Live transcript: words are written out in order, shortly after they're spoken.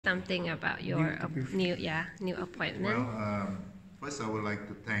something about your new appointment. Well, first I would like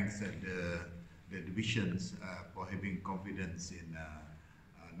to thank the divisions for having confidence in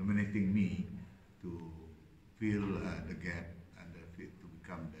nominating me to fill the gap and to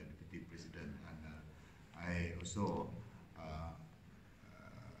become the deputy president. And I also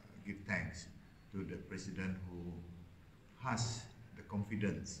give thanks to the president who has the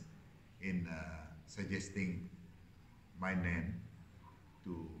confidence in suggesting my name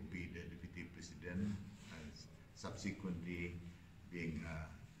to be the deputy president, and subsequently being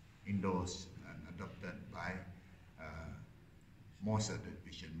endorsed and adopted by most of the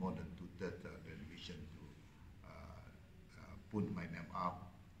division, more than 2/3 of the division, to put my name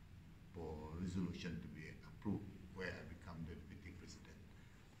up for resolution to be approved where I become the deputy president.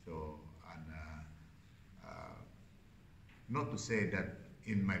 So, and not to say that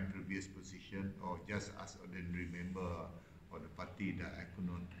in my previous position or just as ordinary member of the party that I could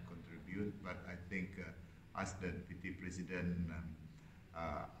not contribute, but I think as the deputy president,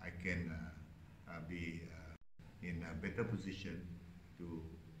 I can be in a better position to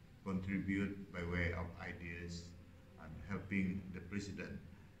contribute by way of ideas and helping the president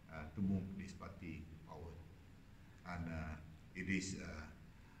to move this party forward. And it is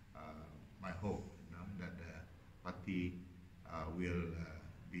my hope, that the party will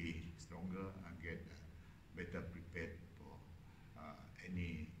be stronger and get better prepared for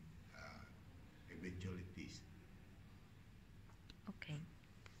any eventualities. Okay,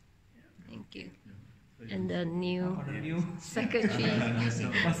 thank you. And the new secretary.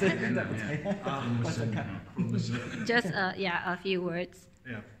 Just a few words.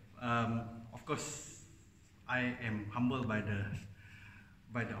 Yeah. Of course, I am humbled by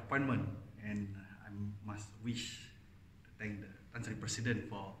the appointment, and I must wish to thank the country president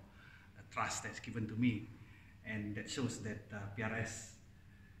for the trust that's given to me, and that shows that PRS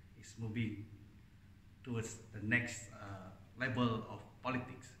is moving towards the next level of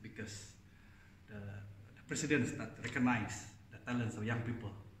politics, because the president that recognize the talents of young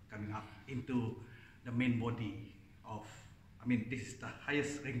people coming up into the main body of, this is the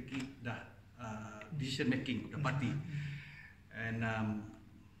highest ranking, the decision making of the party. And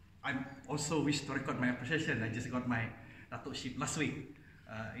I also wish to record my appreciation. I just got my Datukship last week.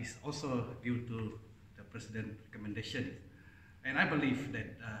 It's also due to the president's recommendation. And I believe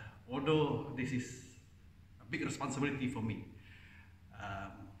that although this is a big responsibility for me,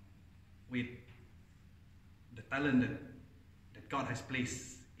 with the talent that God has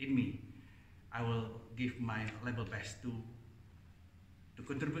placed in me, I will give my level best to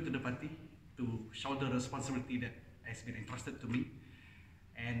contribute to the party, to shoulder the responsibility that has been entrusted to me,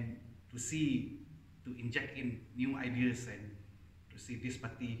 and to inject in new ideas, and to see this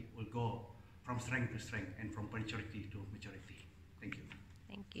party will go from strength to strength and from maturity to maturity. Thank you.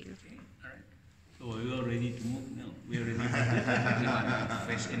 Thank you. Okay. All right. So we are ready to move now. We are ready to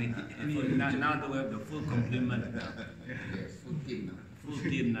face anything. Now we have the full complement. Yes, full team now. Full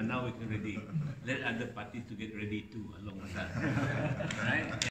team now we can ready. Let other parties to get ready too along with that. All right.